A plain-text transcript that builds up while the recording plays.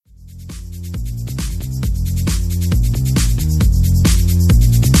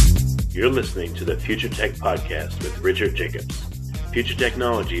You're listening to the Future Tech Podcast with Richard Jacobs. Future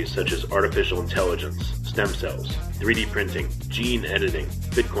technologies such as artificial intelligence, stem cells, 3D printing, gene editing,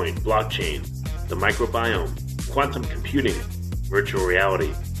 Bitcoin, blockchain, the microbiome, quantum computing, virtual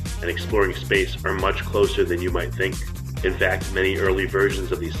reality, and exploring space are much closer than you might think. In fact, many early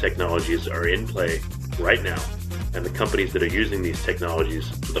versions of these technologies are in play right now, and the companies that are using these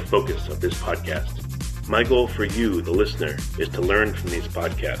technologies are the focus of this podcast. My goal for you, the listener, is to learn from these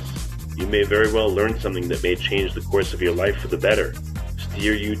podcasts. You may very well learn something that may change the course of your life for the better,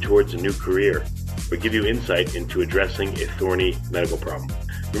 steer you towards a new career, or give you insight into addressing a thorny medical problem.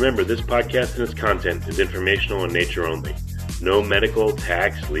 Remember, this podcast and its content is informational in nature only. No medical,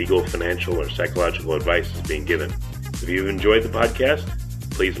 tax, legal, financial, or psychological advice is being given. If you've enjoyed the podcast,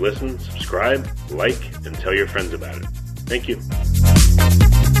 please listen, subscribe, like, and tell your friends about it. Thank you.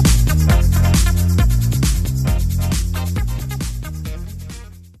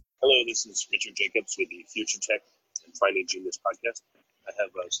 Hello, this is Richard Jacobs with the Future Tech and Finding Genius podcast. I have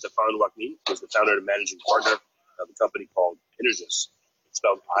Stefan Wachnine, who's the founder and managing partner of a company called Energous. It's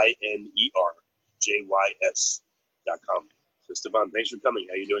spelled INERJYS.com. So, Stefan, thanks for coming.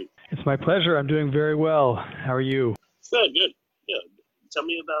 How are you doing? It's my pleasure. I'm doing very well. How are you? Good. Yeah. Tell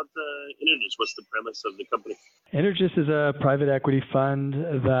me about Energous. What's the premise of the company? Energous is a private equity fund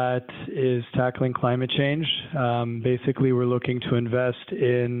that is tackling climate change. Basically, we're looking to invest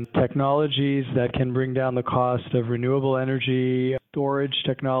in technologies that can bring down the cost of renewable energy, storage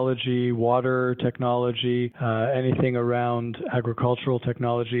technology, water technology, anything around agricultural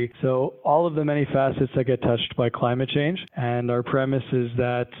technology. So all of the many facets that get touched by climate change. And our premise is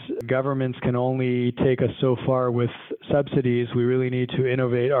that governments can only take us so far with subsidies. We really need to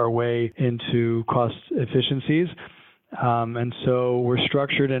innovate our way into cost efficiencies. And so we're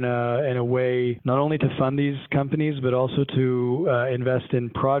structured in a way not only to fund these companies, but also to invest in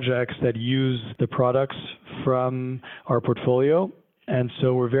projects that use the products from our portfolio. And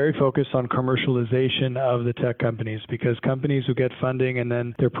so we're very focused on commercialization of the tech companies, because companies who get funding and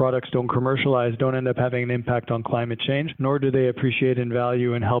then their products don't commercialize don't end up having an impact on climate change, nor do they appreciate and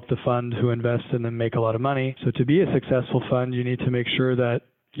value and help the fund who invests in them make a lot of money. So to be a successful fund, you need to make sure that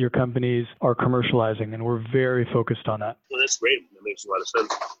your companies are commercializing, and we're very focused on that. Well, that's great. That makes a lot of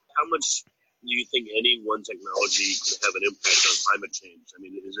sense. How much do you think any one technology can have an impact on climate change? I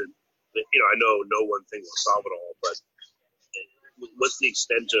mean, is it, I know no one thing will solve it all, but what's the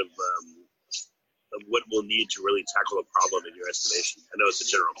extent of what we'll need to really tackle a problem in your estimation? I know it's a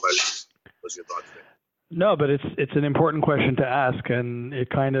general question. What's your thoughts there? No, but it's an important question to ask, and it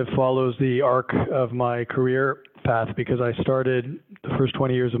kind of follows the arc of my career path, because I started the first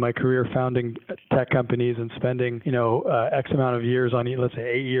 20 years of my career founding tech companies and spending, X amount of years on, let's say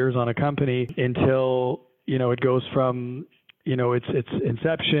 8 years on a company until, it goes from its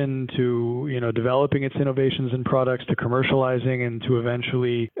inception to, developing its innovations and products to commercializing and to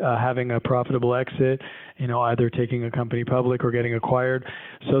eventually having a profitable exit, either taking a company public or getting acquired.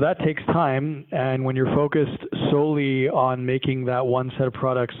 So that takes time. And when you're focused solely on making that one set of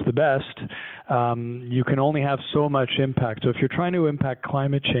products the best, you can only have so much impact. So if you're trying to impact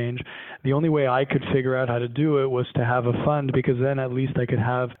climate change, the only way I could figure out how to do it was to have a fund, because then at least I could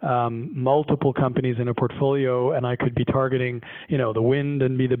have multiple companies in a portfolio, and I could be targeting, the wind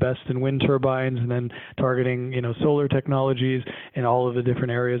and be the best in wind turbines, and then targeting, solar technologies in all of the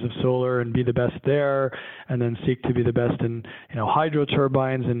different areas of solar and be the best there, and then seek to be the best in, hydro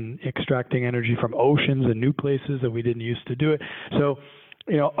turbines and extracting energy from oceans and new places that we didn't used to do it. So,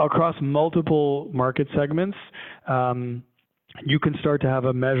 across multiple market segments, you can start to have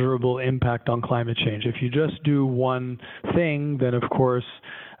a measurable impact on climate change. If you just do one thing, then of course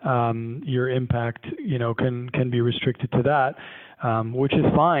your impact, can be restricted to that, which is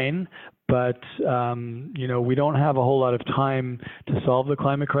fine. But we don't have a whole lot of time to solve the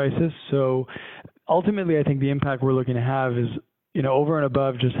climate crisis. So ultimately, I think the impact we're looking to have is, over and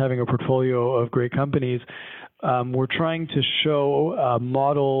above just having a portfolio of great companies. We're trying to show a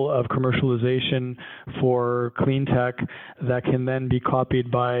model of commercialization for clean tech that can then be copied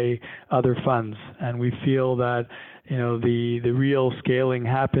by other funds. And we feel that, the real scaling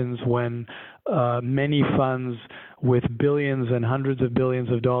happens when many funds with billions and hundreds of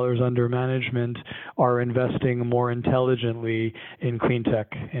billions of dollars under management are investing more intelligently in clean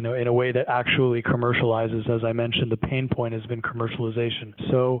tech, in a way that actually commercializes. As I mentioned, the pain point has been commercialization.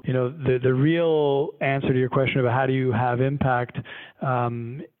 So, the real answer to your question about how do you have impact,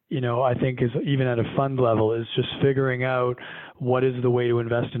 I think is, even at a fund level, is just figuring out what is the way to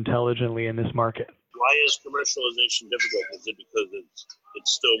invest intelligently in this market. Why is commercialization difficult? Is it because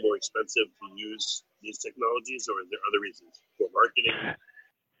it's still more expensive to use these technologies, or is there other reasons for marketing?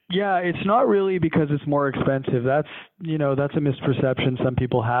 Yeah, it's not really because it's more expensive. That's a misperception some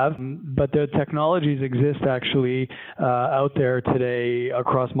people have. But the technologies exist actually out there today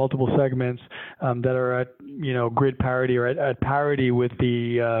across multiple segments that are at grid parity or at parity with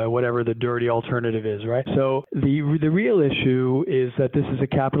the whatever the dirty alternative is, right? So the real issue is that this is a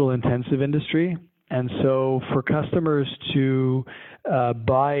capital intensive industry. And so for customers to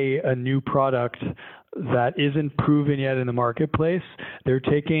buy a new product that isn't proven yet in the marketplace, they're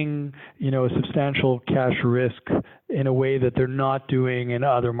taking, a substantial cash risk in a way that they're not doing in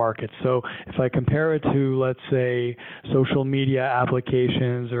other markets. So if I compare it to, let's say, social media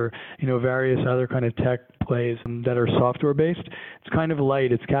applications or, various other kind of tech plays that are software based, it's kind of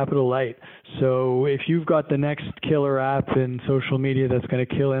light, it's capital light. So if you've got the next killer app in social media that's going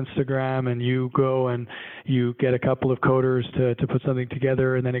to kill Instagram, and you go and you get a couple of coders to put something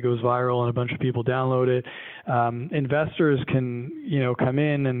together, and then it goes viral and a bunch of people download it, investors can, come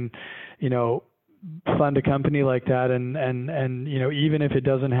in and, fund a company like that, and even if it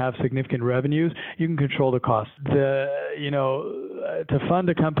doesn't have significant revenues, you can control the cost. To fund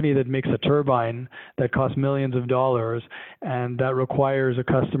a company that makes a turbine that costs millions of dollars and that requires a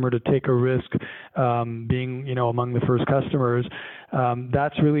customer to take a risk, being among the first customers,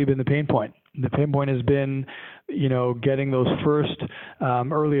 that's really been the pain point. The pain point has been getting those first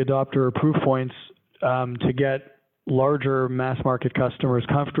early adopter proof points to get larger mass market customers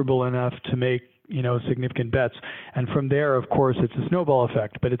comfortable enough to make significant bets. And from there, of course, it's a snowball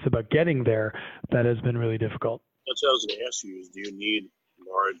effect, but it's about getting there that has been really difficult. That's what I was going to ask you, is do you need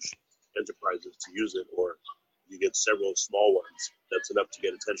large enterprises to use it, or you get several small ones that's enough to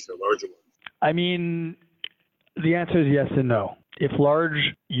get attention of larger ones? I mean, the answer is yes and no. If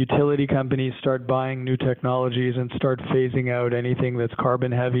large utility companies start buying new technologies and start phasing out anything that's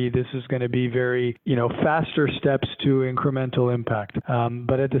carbon heavy, this is going to be very, faster steps to incremental impact.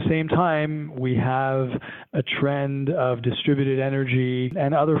 But at the same time, we have a trend of distributed energy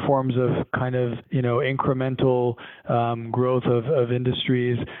and other forms of kind of, incremental growth of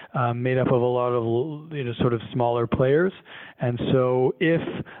industries made up of a lot of, sort of smaller players. And so if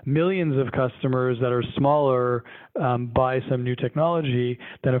millions of customers that are smaller buy some new technology,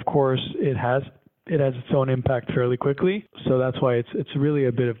 then of course it has its own impact fairly quickly. So that's why it's really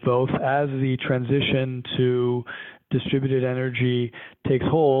a bit of both. As the transition to distributed energy takes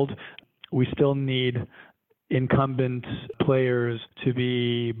hold, we still need incumbent players to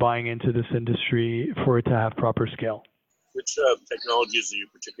be buying into this industry for it to have proper scale. Which technologies are you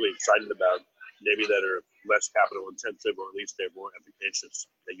particularly excited about, maybe that are less capital intensive, or at least they're more efficacious,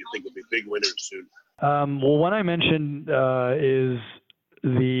 that you think will be big winners soon? Well, one I mentioned is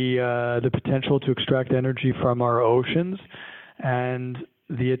the potential to extract energy from our oceans, and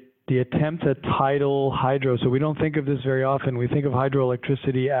the attempt at tidal hydro. So we don't think of this very often. We think of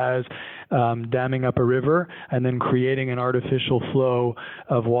hydroelectricity as damming up a river and then creating an artificial flow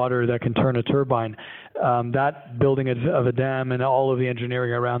of water that can turn a turbine. That building of a dam and all of the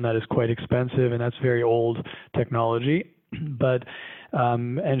engineering around that is quite expensive, and that's very old technology. But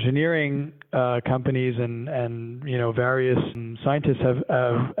engineering companies and various scientists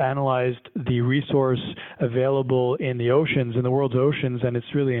have analyzed the resource available in the oceans, in the world's oceans, and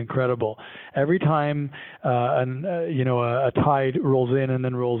it's really incredible. Every time a tide rolls in and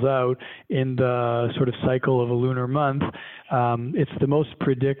then rolls out in the sort of cycle of a lunar month, it's the most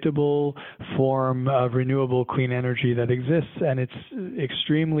predictable form of renewable clean energy that exists, and it's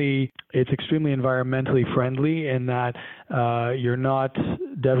extremely environmentally friendly in that you're not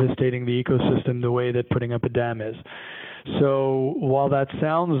devastating the ecosystem the way that putting up a dam is. So while that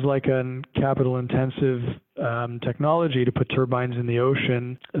sounds like a capital-intensive technology to put turbines in the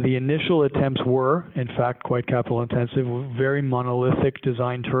ocean, the initial attempts were, in fact, quite capital-intensive, very monolithic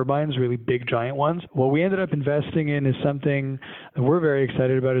design turbines, really big, giant ones. What we ended up investing in is something that we're very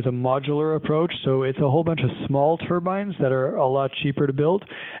excited about, is a modular approach. So it's a whole bunch of small turbines that are a lot cheaper to build,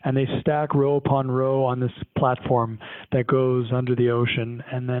 and they stack row upon row on this platform that goes under the ocean,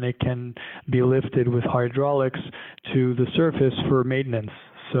 and then it can be lifted with hydraulics to the surface for maintenance.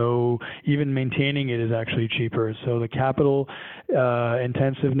 So even maintaining it is actually cheaper. So the capital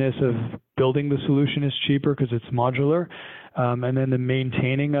intensiveness of building the solution is cheaper because it's modular. And then the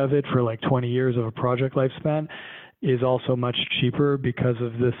maintaining of it for like 20 years of a project lifespan is also much cheaper because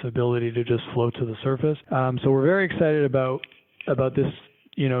of this ability to just float to the surface. So we're very excited about this,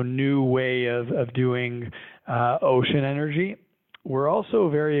 new way of doing ocean energy. We're also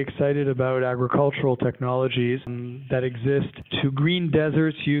very excited about agricultural technologies that exist to green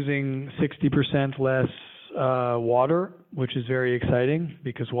deserts using 60% less water, which is very exciting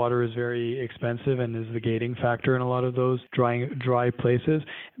because water is very expensive and is the gating factor in a lot of those dry places.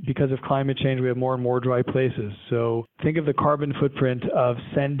 Because of climate change, we have more and more dry places. So think of the carbon footprint of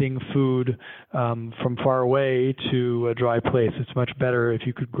sending food from far away to a dry place. It's much better if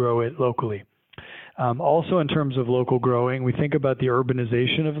you could grow it locally. Also, in terms of local growing, we think about the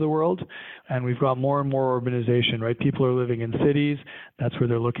urbanization of the world, and we've got more and more urbanization, right? People are living in cities. That's where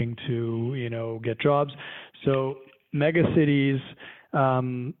they're looking to, get jobs. So mega cities,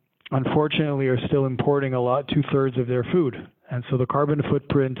 unfortunately, are still importing a lot, 2/3 of their food. And so the carbon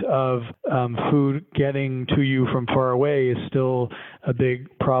footprint of food getting to you from far away is still a big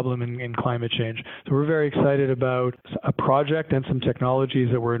problem in climate change. So we're very excited about a project and some technologies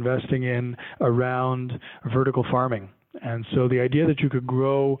that we're investing in around vertical farming. And so the idea that you could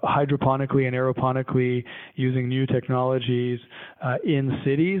grow hydroponically and aeroponically using new technologies in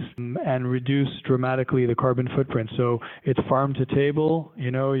cities and reduce dramatically the carbon footprint. So it's farm to table,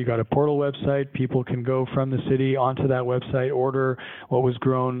 you got a portal website, people can go from the city onto that website, order what was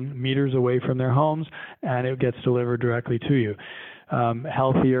grown meters away from their homes, and it gets delivered directly to you.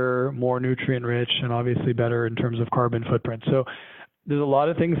 Healthier, more nutrient rich, and obviously better in terms of carbon footprint. So there's a lot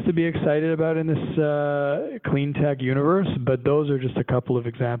of things to be excited about in this clean tech universe, but those are just a couple of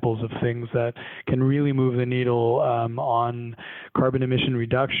examples of things that can really move the needle on carbon emission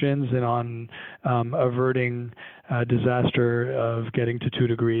reductions and on averting disaster of getting to 2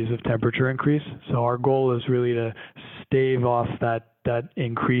 degrees of temperature increase. So our goal is really to stave off that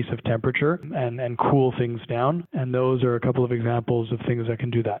increase of temperature and cool things down. And those are a couple of examples of things that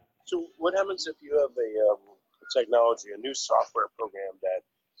can do that. So what happens if you have a technology, a new software program that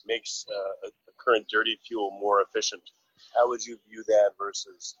makes a current dirty fuel more efficient? How would you view that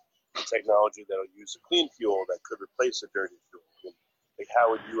versus a technology that will use a clean fuel that could replace a dirty fuel? Like, how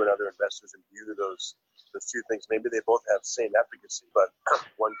would you and other investors view those two things? Maybe they both have the same efficacy, but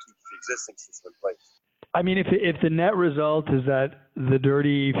one keeps the existing system in place. I mean, if the net result is that the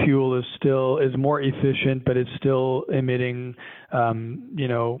dirty fuel is more efficient, but it's still emitting,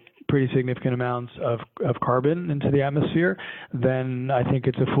 pretty significant amounts of carbon into the atmosphere, then I think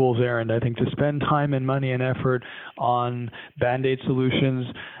it's a fool's errand. I think to spend time and money and effort on Band-Aid solutions,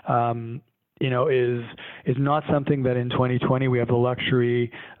 is not something that in 2020 we have the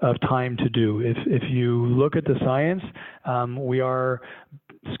luxury of time to do. If you look at the science, we are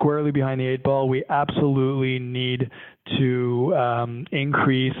squarely behind the 8 ball. We absolutely need to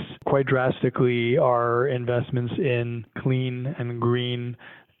increase quite drastically our investments in clean and green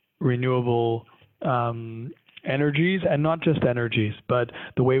renewable energies, and not just energies, but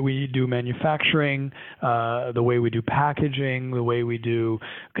the way we do manufacturing, the way we do packaging, the way we do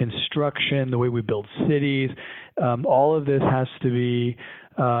construction, the way we build cities. All of this has to be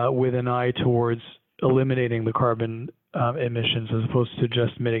with an eye towards eliminating the carbon emissions as opposed to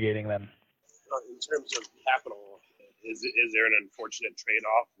just mitigating them. In terms of capital, is there an unfortunate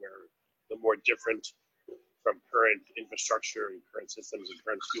trade-off where the more different from current infrastructure and current systems and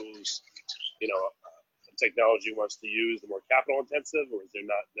current fuels, technology wants to use, the more capital intensive, or is there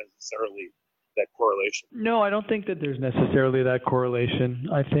not necessarily that correlation? No, I don't think that there's necessarily that correlation.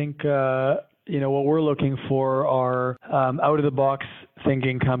 I think, what we're looking for are out-of-the-box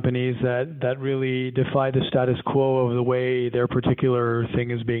thinking companies that really defy the status quo of the way their particular thing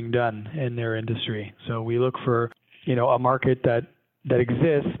is being done in their industry. So we look for, a market that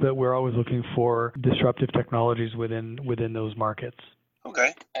exists, but we're always looking for disruptive technologies within those markets.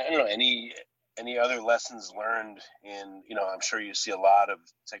 Okay. I don't know, any other lessons learned in, I'm sure you see a lot of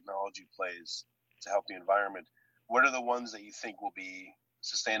technology plays to help the environment. What are the ones that you think will be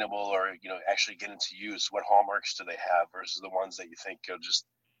sustainable or, actually get into use? What hallmarks do they have versus the ones that you think are just,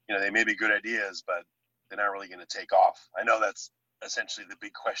 they may be good ideas, but they're not really going to take off? I know that's essentially the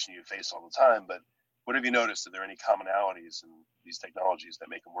big question you face all the time, but what have you noticed? Are there any commonalities in these technologies that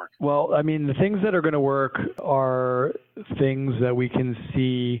make them work? Well, I mean, the things that are going to work are things that we can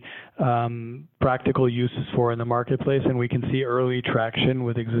see practical uses for in the marketplace, and we can see early traction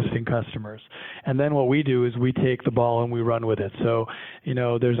with existing customers. And then what we do is we take the ball and we run with it. So,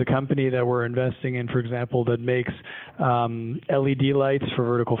 there's a company that we're investing in, for example, that makes LED lights for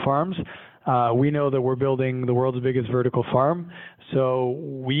vertical farms. We know that we're building the world's biggest vertical farm, so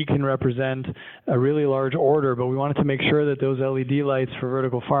we can represent a really large order, but we wanted to make sure that those LED lights for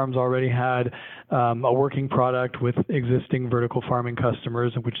vertical farms already had a working product with existing vertical farming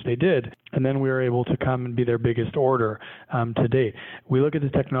customers, which they did. And then we were able to come and be their biggest order to date. We look at the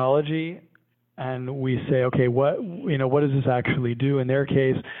technology and we say, okay, what does this actually do? In their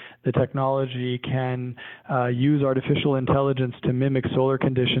case, the technology can use artificial intelligence to mimic solar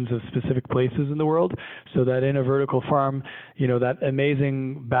conditions of specific places in the world, so that in a vertical farm, that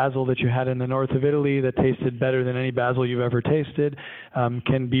amazing basil that you had in the north of Italy that tasted better than any basil you've ever tasted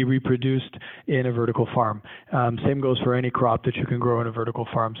can be reproduced in a vertical farm. Same goes for any crop that you can grow in a vertical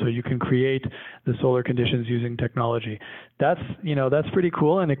farm. So you can create the solar conditions using technology. That's pretty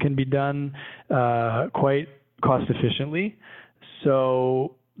cool, and it can be done quite cost efficiently.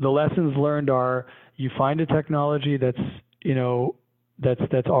 So the lessons learned are: you find a technology that's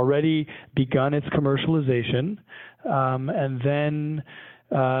already begun its commercialization, and then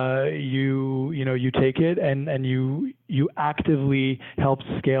you take it and you actively help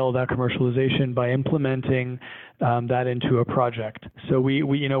scale that commercialization by implementing that into a project. So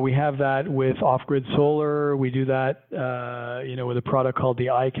we have that with off-grid solar. We do that with a product called the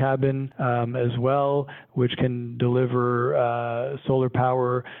iCabin as well, which can deliver solar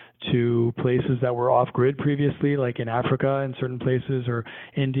power to places that were off-grid previously, like in Africa in certain places, or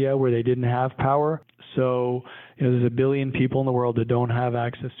India where they didn't have power. So there's 1 billion people in the world that don't have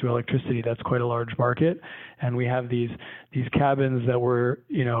access to electricity. That's quite a large market. And we have these cabins that were,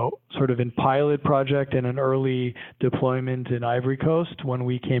 sort of in pilot project and an early deployment in Ivory Coast when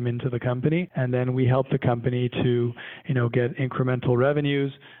we came into the company. And then we helped the company to, get incremental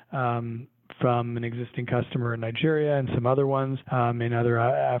revenues from an existing customer in Nigeria and some other ones in other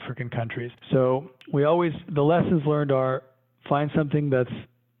African countries. So the lessons learned are: find something that's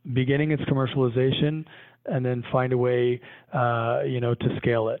beginning its commercialization, and then find a way, to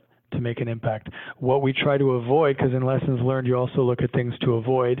scale it, to make an impact. What we try to avoid, because in lessons learned, you also look at things to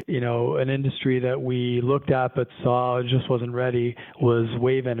avoid. An industry that we looked at but saw just wasn't ready was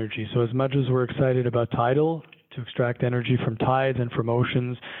wave energy. So as much as we're excited about tidal, to extract energy from tides and from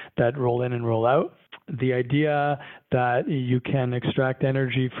oceans that roll in and roll out, the idea that you can extract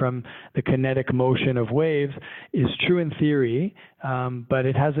energy from the kinetic motion of waves is true in theory, but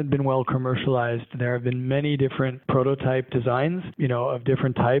it hasn't been well commercialized. There have been many different prototype designs, of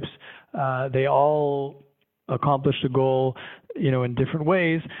different types. They all accomplish the goal, in different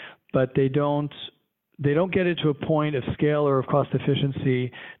ways, but they don't get it to a point of scale or of cost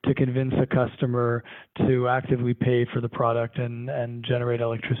efficiency to convince a customer to actively pay for the product and generate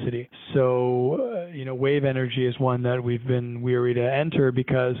electricity. So, wave energy is one that we've been weary to enter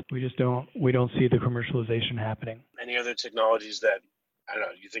because we don't see the commercialization happening. Any other technologies that, I don't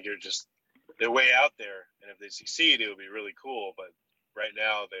know, you think they're way out there, and if they succeed, it would be really cool. But right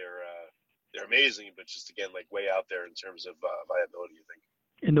now they're amazing, but just again, like way out there in terms of viability, you think?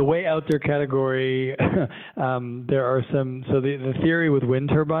 In the way out there category, there are some. So the theory with wind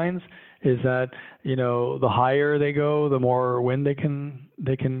turbines is that the higher they go, the more wind they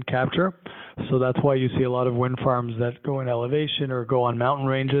can capture. So that's why you see a lot of wind farms that go in elevation or go on mountain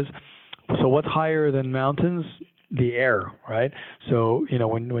ranges. So what's higher than mountains? The air, right? So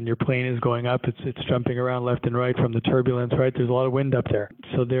when your plane is going up, it's jumping around left and right from the turbulence, right? There's a lot of wind up there.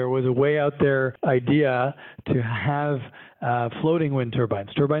 So there was a way out there idea to have floating wind turbines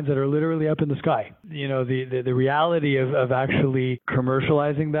that are literally up in the sky. The reality of actually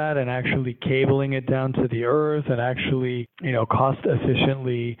commercializing that and actually cabling it down to the earth and actually, cost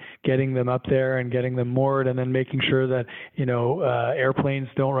efficiently getting them up there and getting them moored and then making sure that, airplanes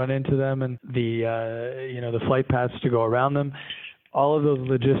don't run into them and the flight paths to go around them. All of those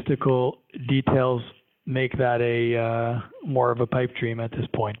logistical details make that a more of a pipe dream at this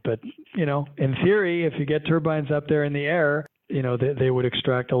point. But, in theory, if you get turbines up there in the air, they would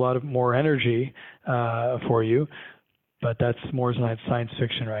extract a lot of more energy for you. But that's more science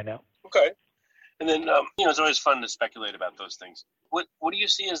fiction right now. Okay. And then, it's always fun to speculate about those things. What do you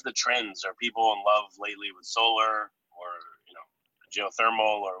see as the trends? Are people in love lately with solar or,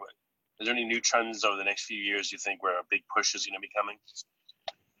 geothermal, or is there any new trends over the next few years you think where a big push is going to be coming?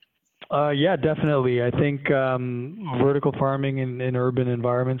 Yeah, definitely. I think vertical farming in urban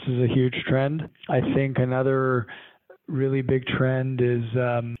environments is a huge trend. I think another really big trend is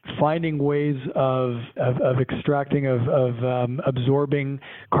finding ways of extracting, of absorbing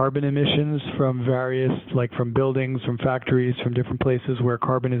carbon emissions from various, like from buildings, from factories, from different places where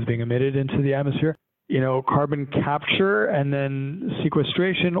carbon is being emitted into the atmosphere. Carbon capture and then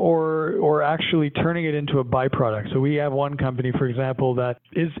sequestration, or actually turning it into a byproduct. So we have one company, for example, that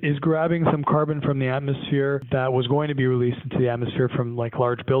is grabbing some carbon from the atmosphere that was going to be released into the atmosphere from like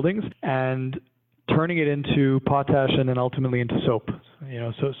large buildings and turning it into potash and then ultimately into soap.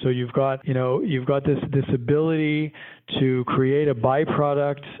 So you've got this ability to create a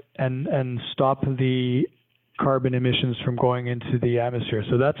byproduct and stop the carbon emissions from going into the atmosphere.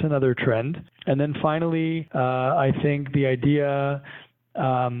 So that's another trend. And then finally, I think the idea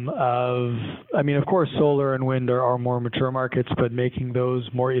of course, solar and wind are more mature markets, but making those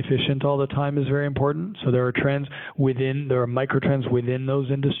more efficient all the time is very important. So there are micro trends within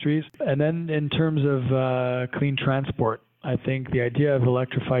those industries. And then in terms of clean transport, I think the idea of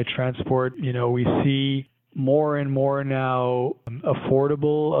electrified transport, we see more and more now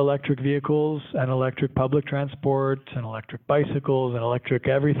affordable electric vehicles and electric public transport and electric bicycles and electric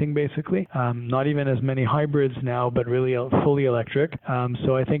everything, basically. Not even as many hybrids now, but really fully electric.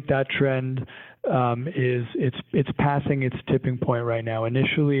 So I think that trend it's passing its tipping point right now.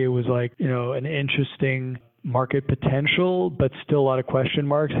 Initially, it was like, an interesting market potential, but still a lot of question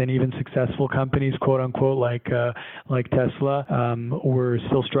marks, and even successful companies, quote unquote, like Tesla, were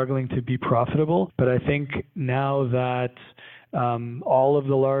still struggling to be profitable. But I think now that all of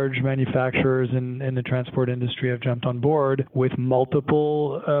the large manufacturers in the transport industry have jumped on board with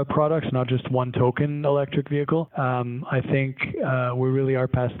multiple products, not just one token electric vehicle. I think we really are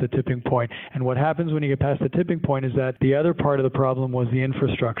past the tipping point. And what happens when you get past the tipping point is that the other part of the problem was the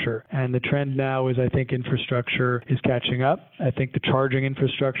infrastructure. And the trend now is, I think, infrastructure is catching up. I think the charging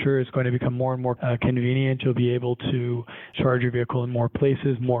infrastructure is going to become more and more convenient. You'll be able to charge your vehicle in more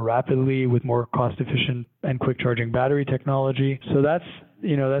places more rapidly with more cost-efficient and quick charging battery technology. So that's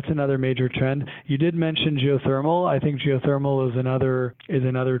another major trend. You did mention geothermal. I think geothermal is another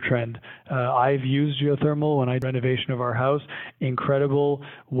trend. I've used geothermal when I did renovation of our house. Incredible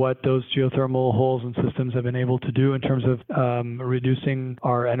what those geothermal holes and systems have been able to do in terms of reducing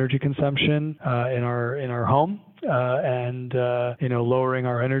our energy consumption in our home. And lowering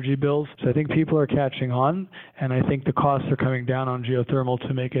our energy bills. So I think people are catching on, and I think the costs are coming down on geothermal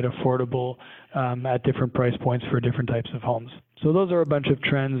to make it affordable at different price points for different types of homes. So those are a bunch of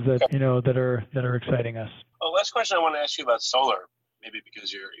trends that that are exciting us. Well, last question I want to ask you about solar, maybe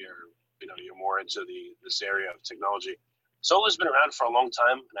because you're more into this area of technology. Solar's been around for a long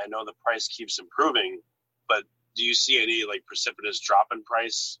time, and I know the price keeps improving. But do you see any precipitous drop in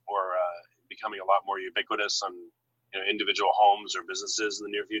price, or becoming a lot more ubiquitous on individual homes or businesses in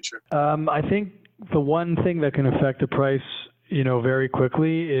the near future? I think the one thing that can affect the price very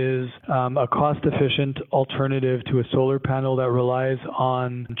quickly is a cost-efficient alternative to a solar panel that relies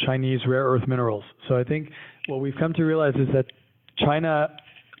on Chinese rare earth minerals. So I think what we've come to realize is that China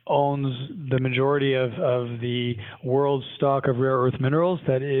owns the majority of the world's stock of rare earth minerals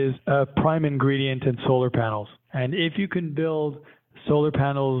that is a prime ingredient in solar panels. And if you can build solar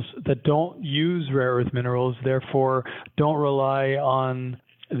panels that don't use rare earth minerals, therefore don't rely on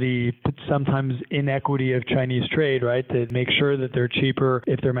the sometimes inequity of Chinese trade, right? To make sure that they're cheaper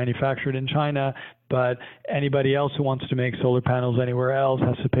if they're manufactured in China, but anybody else who wants to make solar panels anywhere else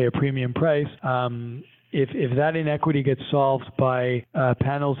has to pay a premium price. If that inequity gets solved by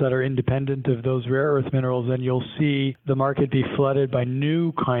panels that are independent of those rare earth minerals, then you'll see the market be flooded by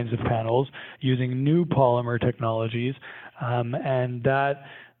new kinds of panels using new polymer technologies, and that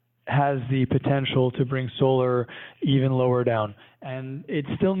has the potential to bring solar even lower down. And it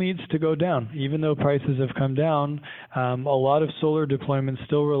still needs to go down. Even though prices have come down, a lot of solar deployments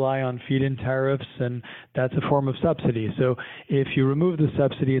still rely on feed-in tariffs, and that's a form of subsidy. So if you remove the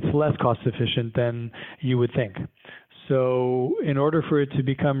subsidy, it's less cost-efficient than you would think. So in order for it to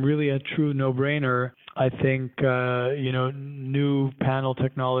become really a true no-brainer, I think new panel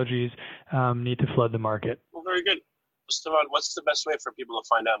technologies need to flood the market. Well, very good. Stefan, what's the best way for people to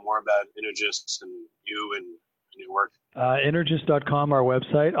find out more about Energous and you and your work? Energous.com, our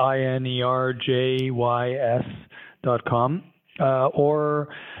website, INERJYS.com, or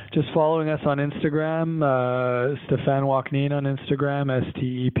just following us on Instagram, Stefan Waknin on Instagram,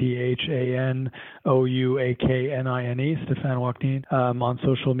 STEPHANOUAKNINE, Stefan Waknin, on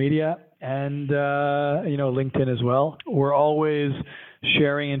social media, and LinkedIn as well. We're always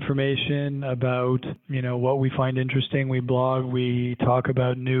sharing information about what we find interesting. We blog, we talk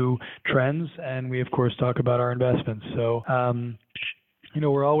about new trends, and we of course talk about our investments. So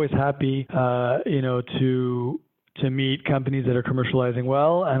we're always happy to meet companies that are commercializing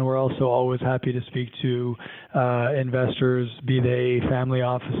well, and we're also always happy to speak to investors, be they family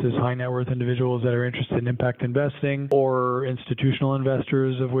offices, high net worth individuals that are interested in impact investing, or institutional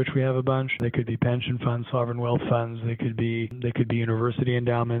investors, of which we have a bunch. They could be pension funds, sovereign wealth funds, they could be university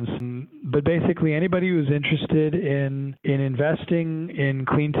endowments. But basically anybody who's interested in investing in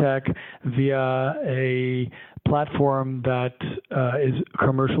clean tech via a platform that is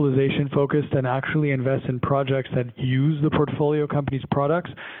commercialization focused and actually invest in projects that use the portfolio company's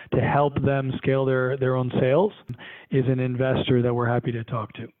products to help them scale their own sales is an investor that we're happy to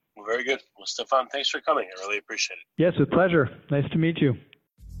talk to. Well, very good. Well, Stefan, thanks for coming. I really appreciate it. Yes, with pleasure. Nice to meet you.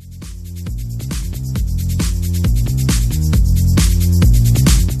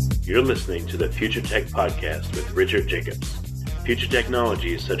 You're listening to the Future Tech Podcast with Richard Jacobs. Future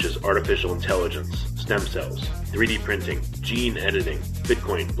technologies such as artificial intelligence, stem cells, 3D printing, gene editing,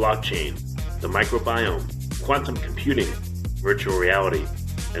 Bitcoin, blockchain, the microbiome, quantum computing, virtual reality,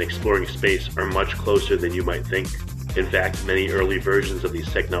 and exploring space are much closer than you might think. In fact, many early versions of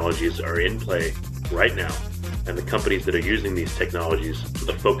these technologies are in play right now, and the companies that are using these technologies are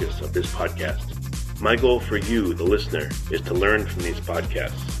the focus of this podcast. My goal for you, the listener, is to learn from these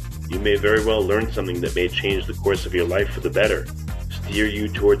podcasts. You may very well learn something that may change the course of your life for the better, steer you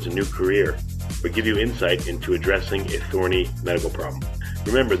towards a new career, or give you insight into addressing a thorny medical problem.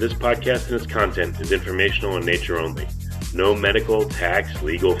 Remember, this podcast and its content is informational in nature only. No medical, tax,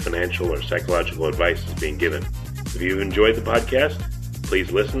 legal, financial, or psychological advice is being given. If you enjoyed the podcast, please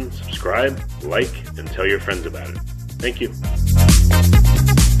listen, subscribe, like, and tell your friends about it. Thank you.